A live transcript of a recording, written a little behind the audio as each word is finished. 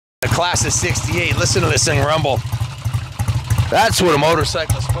A class of 68. Listen to this thing rumble. That's what a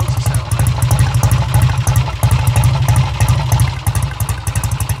motorcycle is supposed to sound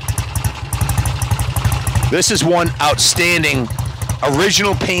like. This is one outstanding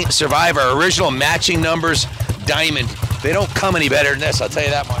original paint survivor, original matching numbers, diamond. They don't come any better than this, I'll tell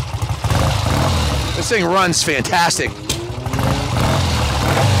you that much. This thing runs fantastic.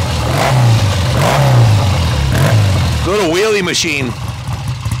 Little wheelie machine.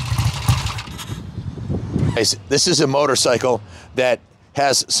 This is a motorcycle that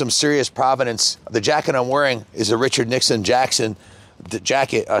has some serious provenance. The jacket I'm wearing is a Richard Nixon Jackson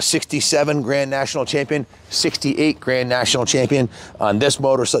jacket, a 67 Grand National Champion, 68 Grand National Champion on this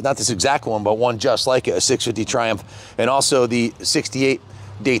motorcycle, not this exact one, but one just like it, a 650 Triumph, and also the 68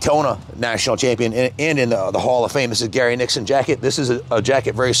 Daytona National Champion, and in the Hall of Fame. This is Gary Nixon jacket. This is a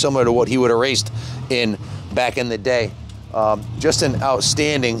jacket very similar to what he would have raced in back in the day. Just an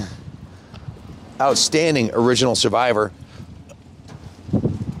outstanding original survivor.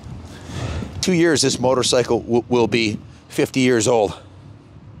 2 years this motorcycle will be 50 years old.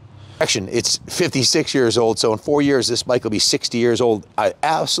 It's 56 years old, so in 4 years this bike will be 60 years old. I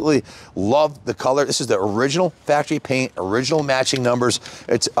absolutely love the color. This is the original factory paint, original matching numbers.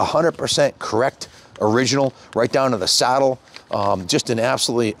 It's 100% correct, original, right down to the saddle. Just an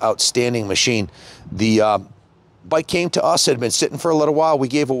absolutely outstanding machine. The bike came to us, it had been sitting for a little while. We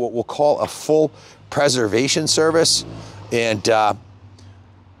gave it what we'll call a full preservation service and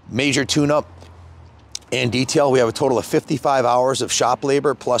major tune-up and detail. We have a total of 55 hours of shop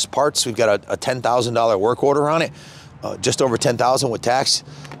labor plus parts. We've got a $10,000 work order on it, just over $10,000 with tax,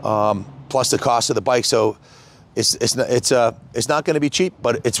 plus the cost of the bike. So it's not going to be cheap,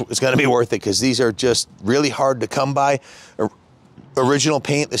 but it's going to be worth it because these are just really hard to come by. Original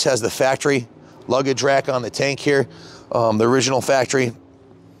paint. This has the factory luggage rack on the tank here, the original factory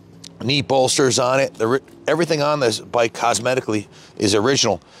knee bolsters on it. Everything on this bike cosmetically is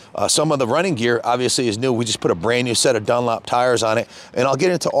original. Some of the running gear obviously is new. We just put a brand new set of Dunlop tires on it, and I'll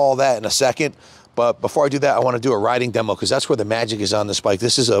get into all that in a second. But before I do that, I want to do a riding demo because that's where the magic is on this bike.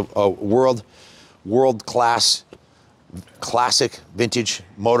 This is a world-class, classic vintage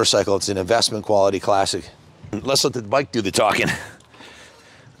motorcycle. It's an investment quality classic. Let's let the bike do the talking.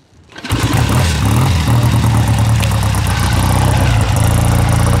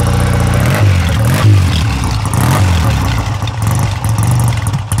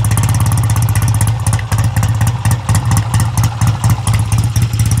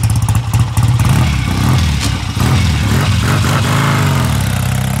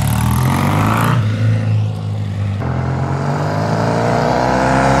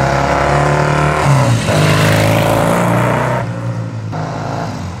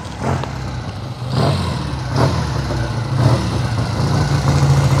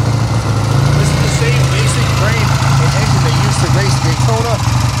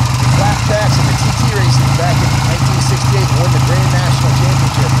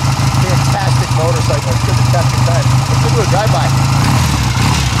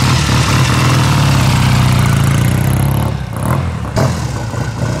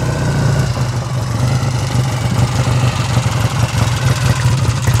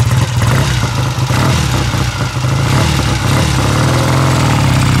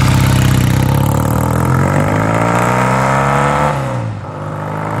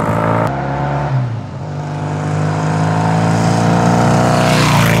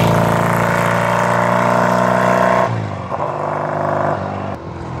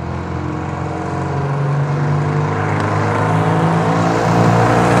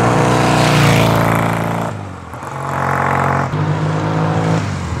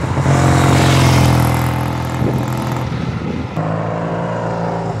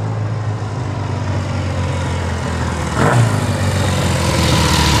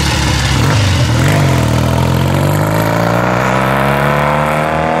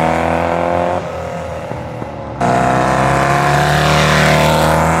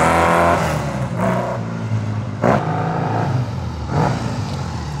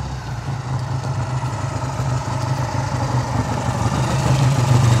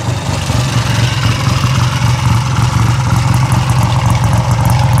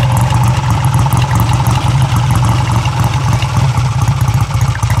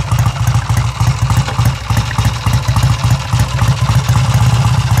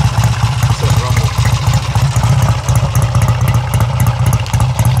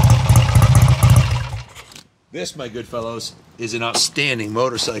 This, my good fellows, is an outstanding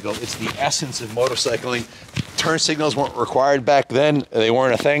motorcycle. It's the essence of motorcycling. turn signals weren't required back then. They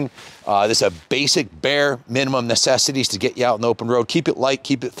weren't a thing. This is a basic, bare minimum necessities to get you out in the open road. Keep it light,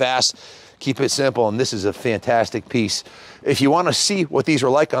 keep it fast, keep it simple, and this is a fantastic piece. If you want to see what these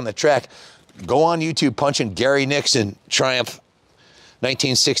were like on the track, go on YouTube, punch in Gary Nixon Triumph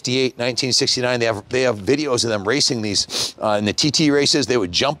 1968, 1969. They have videos of them racing these in the TT races. They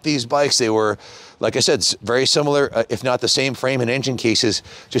would jump these bikes. They were, like I said, very similar, if not the same frame and engine cases,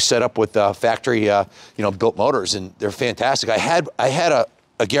 just set up with factory, built motors, and they're fantastic. I had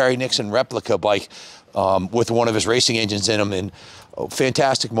a Gary Nixon replica bike with one of his racing engines in them, and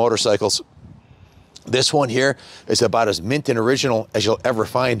fantastic motorcycles. This one here is about as mint and original as you'll ever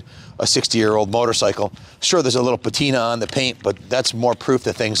find a 60-year-old motorcycle. Sure, there's a little patina on the paint, but that's more proof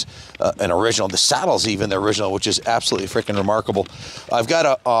that thing's an original. The saddle's even the original, which is absolutely freaking remarkable. I've got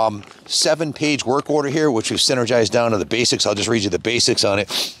a 7-page work order here, which we've synergized down to the basics. I'll just read you the basics on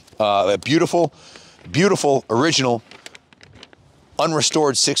it. A beautiful, beautiful, original,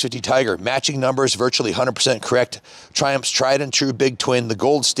 unrestored 650 Tiger, matching numbers, virtually 100% correct. Triumph's tried and true big twin, the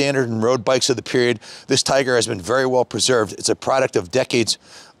gold standard in road bikes of the period. This Tiger has been very well preserved. It's a product of decades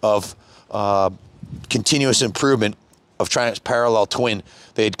of continuous improvement of Triumph's parallel twin.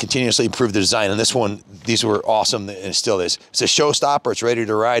 They had continuously improved the design, and this one, these were awesome, and it still is. It's a showstopper. It's ready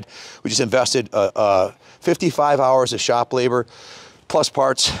to ride. We just invested 55 hours of shop labor plus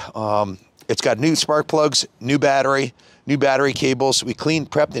parts. It's got new spark plugs, new battery cables. We cleaned,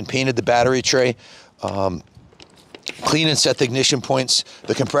 prepped, and painted the battery tray. Clean and set the ignition points.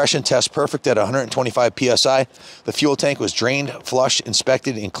 The compression test perfect at 125 PSI. The fuel tank was drained, flushed,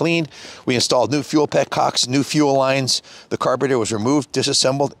 inspected, and cleaned. We installed new fuel petcocks, new fuel lines. The carburetor was removed,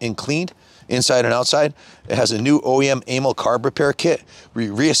 disassembled, and cleaned inside and outside. It has a new OEM AML carb repair kit. We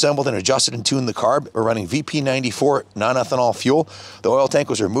reassembled and adjusted and tuned the carb. We're running VP94 non-ethanol fuel. The oil tank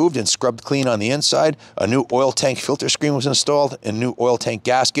was removed and scrubbed clean on the inside. A new oil tank filter screen was installed and a new oil tank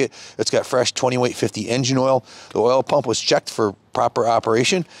gasket. It's got fresh 2850 engine oil. The oil pump was checked for proper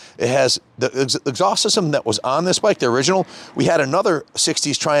operation. It has the exhaust system that was on this bike, the original. We had another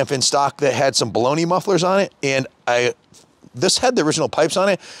 60s Triumph in stock that had some baloney mufflers on it, and this had the original pipes on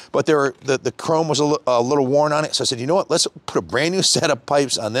it, but the chrome was a little worn on it. So I said, you know what, let's put a brand new set of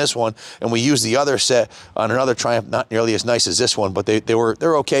pipes on this one, and we used the other set on another Triumph, not nearly as nice as this one, but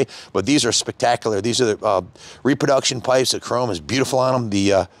they're okay. But these are spectacular. These are the reproduction pipes. The chrome is beautiful on them.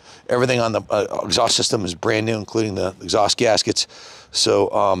 The everything on the exhaust system is brand new, including the exhaust gaskets.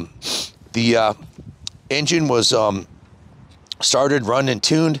 So the engine was started, run, and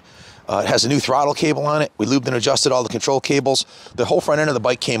tuned. It has a new throttle cable on it. We lubed and adjusted all the control cables. The whole front end of the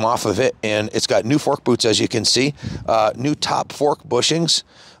bike came off of it, and it's got new fork boots, as you can see. New top fork bushings.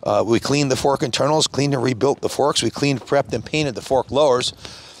 We cleaned the fork internals, cleaned and rebuilt the forks. We cleaned, prepped, and painted the fork lowers.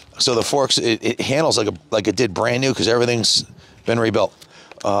 So the forks, it handles like it did brand new because everything's been rebuilt.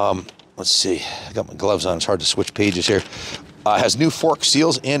 Let's see. I got my gloves on. It's hard to switch pages here. Has new fork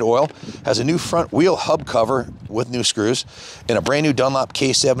seals and oil, has a new front wheel hub cover with new screws, and a brand new Dunlop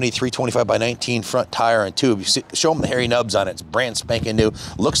K70 325/19 front tire and tube. You see, show them the hairy nubs on it. It's brand spanking new.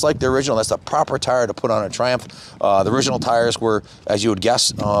 Looks like the original. That's the proper tire to put on a Triumph. The original tires were, as you would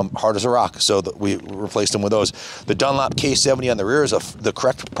guess, hard as a rock, so we replaced them with those. The Dunlop K70 on the rear is the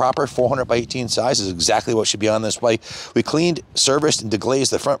correct, proper 400/18 size. Is exactly what should be on this bike. We cleaned, serviced, and deglazed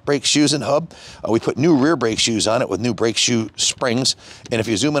the front brake shoes and hub. We put new rear brake shoes on it with new brake shoe springs, and if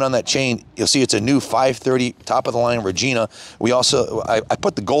you zoom in on that chain, you'll see it's a new 530 top of the line Regina. We also, I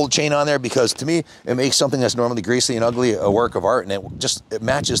put the gold chain on there because to me it makes something that's normally greasy and ugly a work of art, and it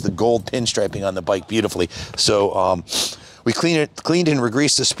matches the gold pinstriping on the bike beautifully. So we cleaned and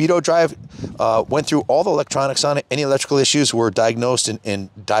regreased the Speedo drive, went through all the electronics on it. Any electrical issues were diagnosed and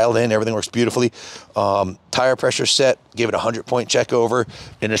dialed in. Everything works beautifully. Tire pressure set, gave it a 100-point check over,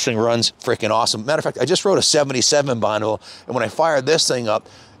 and this thing runs freaking awesome. Matter of fact, I just rode a 77 Bonneville, and when I fired this thing up,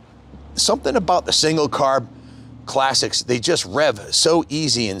 something about the single carb classics, they just rev so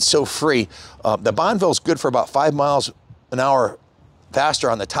easy and so free. The Bonneville's good for about 5 miles an hour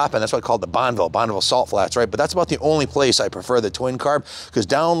faster on the top end. That's why I call it the Bonneville salt flats, right? But that's about the only place I prefer the twin carb, because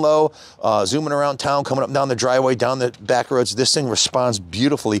down low, zooming around town, coming up and down the driveway, down the back roads, this thing responds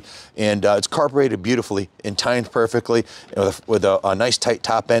beautifully, and it's carbureted beautifully and timed perfectly with a nice tight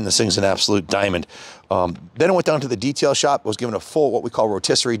top end. This thing's an absolute diamond. Then I went down to the detail shop, was given a full, what we call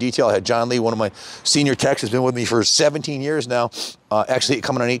rotisserie detail. I had John Lee, one of my senior techs, has been with me for 17 years now, actually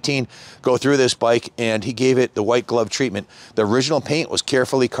coming on 18, go through this bike, and he gave it the white glove treatment. The original paint was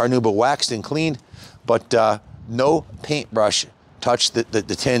carefully carnauba waxed and cleaned, but no paintbrush touched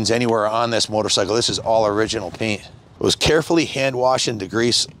the tins anywhere on this motorcycle. This is all original paint. It was carefully hand washed and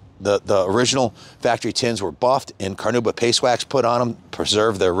degreased The original factory tins were buffed and Carnauba paste wax put on them,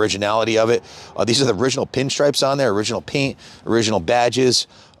 preserve the originality of it. These are the original pinstripes on there, original paint, original badges.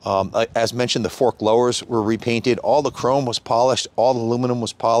 As mentioned, the fork lowers were repainted. All the chrome was polished. All the aluminum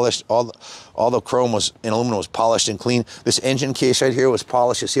was polished. All the chrome was and aluminum was polished and clean. This engine case right here was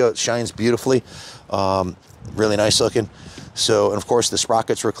polished. You see how it shines beautifully. Really nice looking. So, and of course, the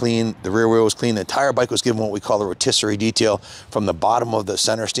sprockets were clean. The rear wheel was clean. The entire bike was given what we call a rotisserie detail. From the bottom of the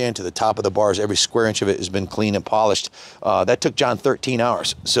center stand to the top of the bars, every square inch of it has been clean and polished. That took John 13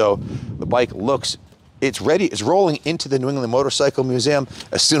 hours. So the bike looks, it's ready. It's rolling into the New England Motorcycle Museum.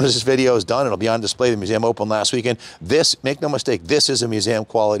 As soon as this video is done, it'll be on display. The museum opened last weekend. This, make no mistake, this is a museum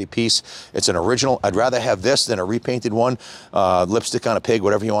quality piece. It's an original. I'd rather have this than a repainted one. Lipstick on a pig,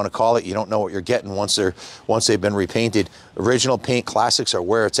 whatever you want to call it. You don't know what you're getting once they've been repainted. Original paint classics are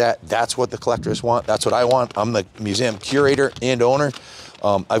where it's at. That's what the collectors want. That's what I want. I'm the museum curator and owner.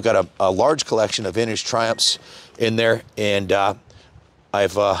 I've got a large collection of vintage Triumphs in there, and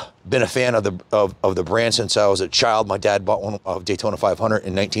I've been a fan of the brand since I was a child. My dad bought one of Daytona 500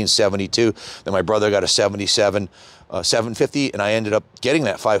 in 1972. Then my brother got a 77 750, and I ended up getting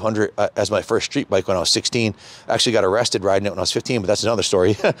that 500 as my first street bike when I was 16. I actually got arrested riding it when I was 15, but that's another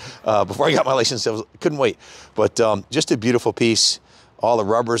story. Before I got my license, I couldn't wait. But just a beautiful piece. All the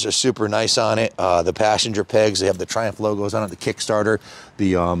rubbers are super nice on it. The passenger pegs, they have the Triumph logos on it, the Kickstarter,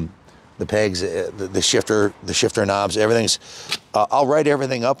 the pegs, the shifter knobs, everything's, I'll write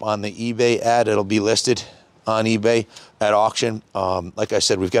everything up on the eBay ad. It'll be listed on eBay at auction. Like I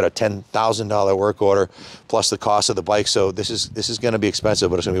said, we've got a $10,000 work order plus the cost of the bike. So this is going to be expensive,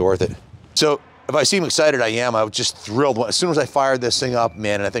 but it's going to be worth it. So if I seem excited, I am. I was just thrilled. As soon as I fired this thing up,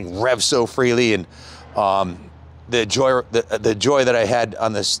 man, and I think revved so freely, and the joy that I had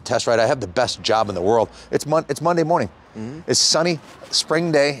on this test ride, I have the best job in the world. It's Monday morning. Mm-hmm. It's sunny,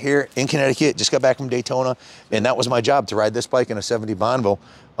 spring day here in Connecticut. Just got back from Daytona, and that was my job, to ride this bike in a 70 Bonneville.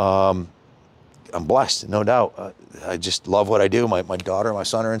 I'm blessed, no doubt. I just love what I do. My daughter and my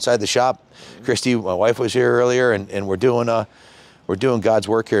son are inside the shop. Mm-hmm. Christy, my wife, was here earlier, and we're doing God's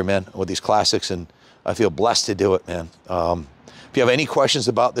work here, man, with these classics, and I feel blessed to do it, man. If you have any questions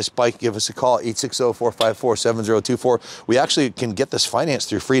about this bike, give us a call, 860-454-7024. We actually can get this financed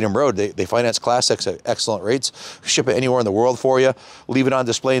through Freedom Road. They finance classics at excellent rates, ship it anywhere in the world for you, leave it on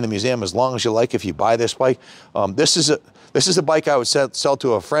display in the museum as long as you like if you buy this bike. This is a bike I would sell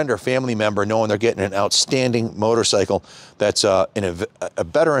to a friend or family member knowing they're getting an outstanding motorcycle that's a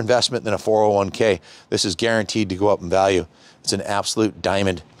better investment than a 401k. This is guaranteed to go up in value. It's an absolute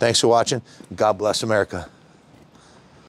diamond. Thanks for watching. God bless America.